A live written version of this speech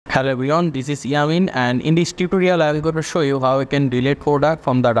Hello everyone, this is Yamin, and in this tutorial I will going to show you how we can delete product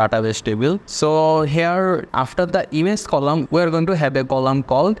from the database table. So here after the image column we are going to have a column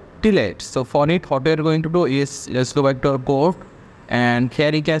called delete. So for it what we are going to do is let's go back to our code, and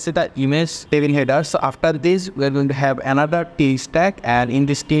here you can see the image table header. So after this we are going to have another T stack, and in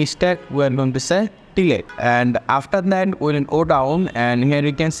this T stack we are going to say delete, and after that we will go down, and here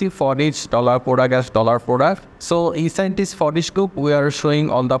you can see for each $product as $product. So inside this for each group we are showing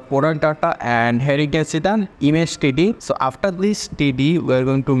all the product data, and here you can see the image TD. So after this TD we are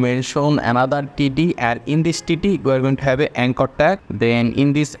going to mention another TD, and in this TD we are going to have an anchor tag. Then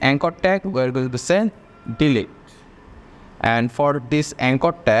in this anchor tag we are going to say delete, and for this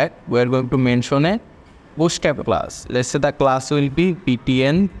anchor tag we are going to mention a bootstrap class. Let's say the class will be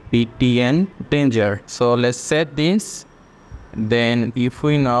btn danger. So let's set this. Then if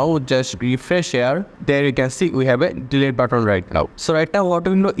we now just refresh here, there you can see we have a delete button right now. So right now what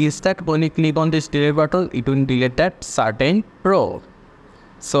we know is that when you click on this delete button, it will delete that certain row.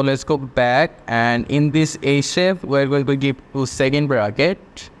 So let's go back, and in this A shape we are going to give to second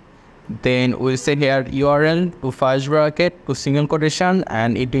bracket. Then we'll say here URL to first bracket to single quotation,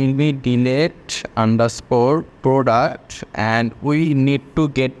 and it will be delete underscore product, and we need to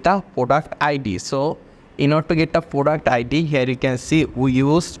get the product ID. So in order to get the product ID, here you can see we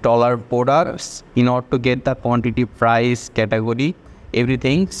use $products in order to get the quantity, price, category,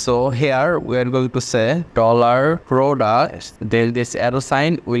 everything. So here we are going to say $products, then this arrow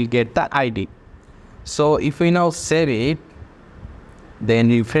sign will get the ID. So if we now save it, then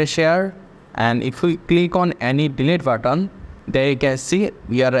refresh here, and if we click on any delete button, there you can see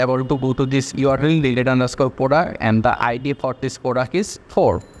we are able to go to this URL delete underscore product, and the ID for this product is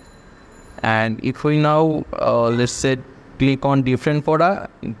 4. And if we now let's say click on different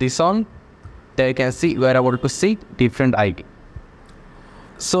product, this one, there you can see we are able to see different ID.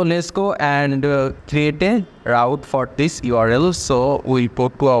 So let's go and create a route for this URL. So we go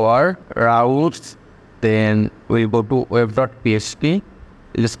to our routes, then we go to web.php.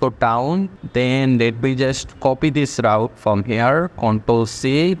 Let's go down, then let me just copy this route from here,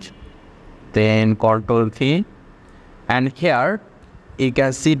 Ctrl+C, then Ctrl+V, and here you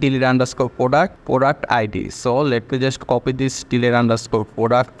can see delete underscore product ID. So let me just copy this delete underscore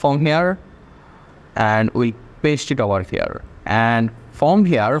product from here, and we paste it over here. And from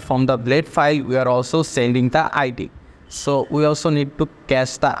here, from the blade file, we are also sending the ID. So we also need to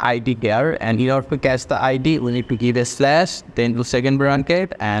cache the ID here, and in order to cache the ID we need to give a slash, then to second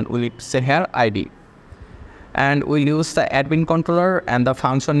bracket, and we need to say here ID, and we'll use the admin controller, and the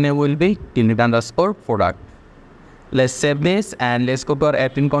function name will be delete underscore product. Let's save this, and let's go to our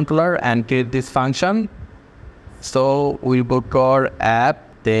admin controller and create this function. So we'll go to our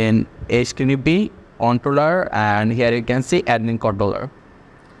app, then HTTP controller, and here you can see admin controller.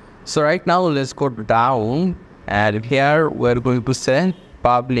 So right now let's go down, and here we're going to say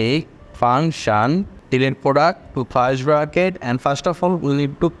public function delete product to first bracket, and first of all we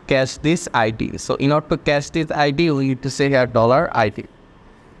need to cache this ID. So in order to cache this ID we need to say here $ID,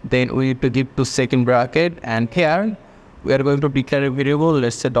 then we need to give to second bracket, and here we are going to declare a variable,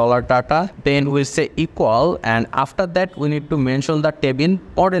 let's say $data, then we say equal, and after that we need to mention the table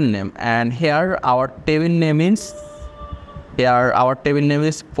model name, and here our table name is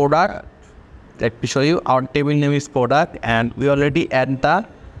product. Let me show you. Our table name is product, and we already add the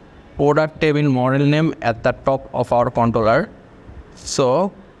product table model name at the top of our controller.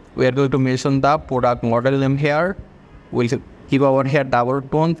 So we are going to mention the product model name here. We'll give over here double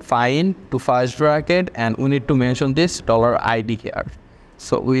tone fine to first bracket, and we need to mention this $ID here.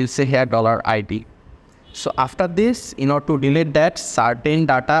 So we'll say here $ID. So after this, in order to delete that certain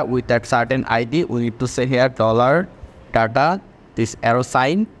data with that certain ID, we need to say here $data, this arrow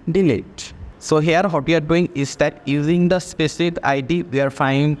sign, delete. So here what we are doing is that using the specific ID, we are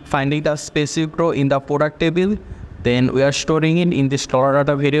finding the specific row in the product table, then we are storing it in this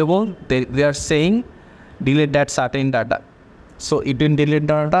 $data variable. Then we are saying delete that certain data. So it will delete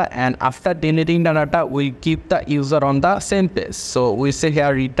the data, and after deleting the data, we keep the user on the same page. So we say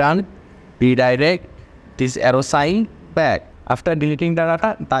here return, redirect, this arrow sign back. After deleting the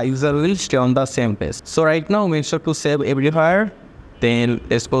data, the user will stay on the same page. So right now make sure to save everywhere. Then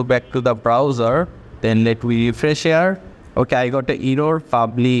let's go back to the browser, then let me refresh here. Okay, I got an error,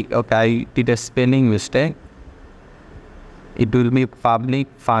 public, okay, I did a spelling mistake. It will be public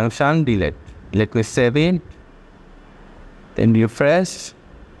function delete. Let me save it, then refresh.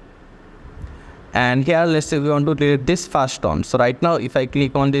 And here let's say we want to delete this first one. So right now if I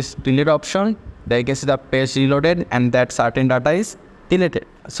click on this delete option, there you can see the page reloaded, and that certain data is deleted.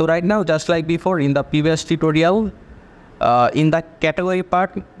 So right now, just like before in the previous tutorial, in the category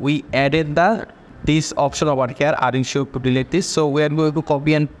part, we added this option over here, are you sure to delete this? So we are going to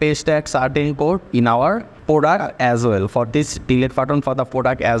copy and paste that certain code in our product as well, for this delete button for the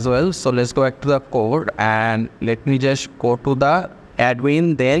product as well. So let's go back to the code and let me just go to the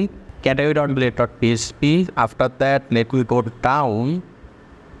admin, then category.delete.php. After that, let me go down,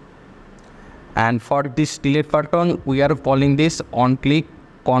 and for this delete button, we are calling this on click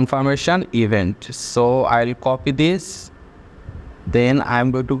confirmation event. So I'll copy this, then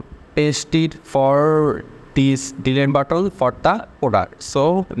I'm going to paste it for this delete button for the product.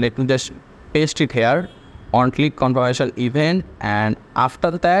 So let me just paste it here, on click confirmation event, and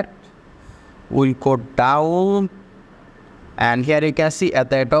after that we'll go down, and here you can see at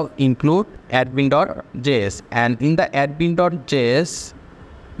the end of include admin.js, and in the admin.js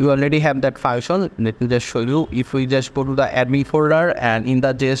you already have that function. Let me just show you. If we just go to the admin folder, and in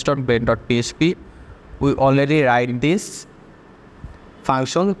the js.blade.php we already write this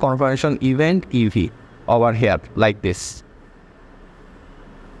function confirmation event ev over here like this.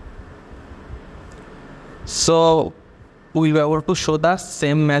 So we were able to show the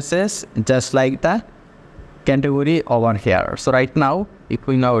same message just like the category over here. So right now, if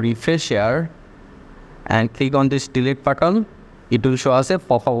we now refresh here and click on this delete button, it will show us a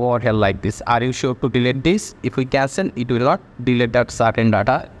pop-up over here like this. Are you sure to delete this? If we cancel, it will not delete that certain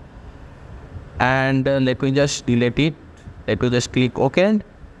data. And let me just delete it. Let me just click OK,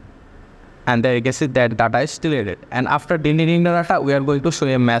 and there you can see that data is deleted. And after deleting the data, we are going to show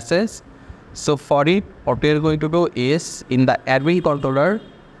a message. So for it, what we are going to do is, in the admin controller,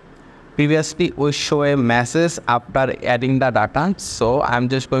 previously we show a message after adding the data. So I'm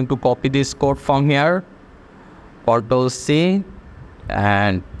just going to copy this code from here, Ctrl+C,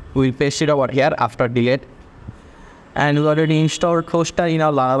 and we'll paste it over here after delete. And we already installed Toaster in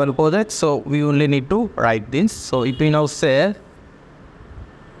our Laravel project, so we only need to write this. So if we now save,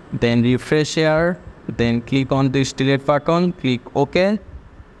 then refresh here, then click on this delete button, click OK,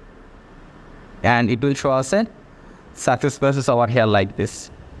 and it will show us a success message over here like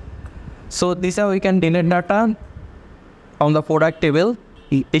this. So this is how we can delete data from the product table.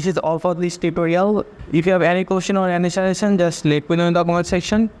 This is all for this tutorial. If you have any question or any suggestion, just let me know in the comment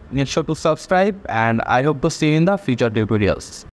section. Make sure to subscribe, and I hope to see you in the future tutorials.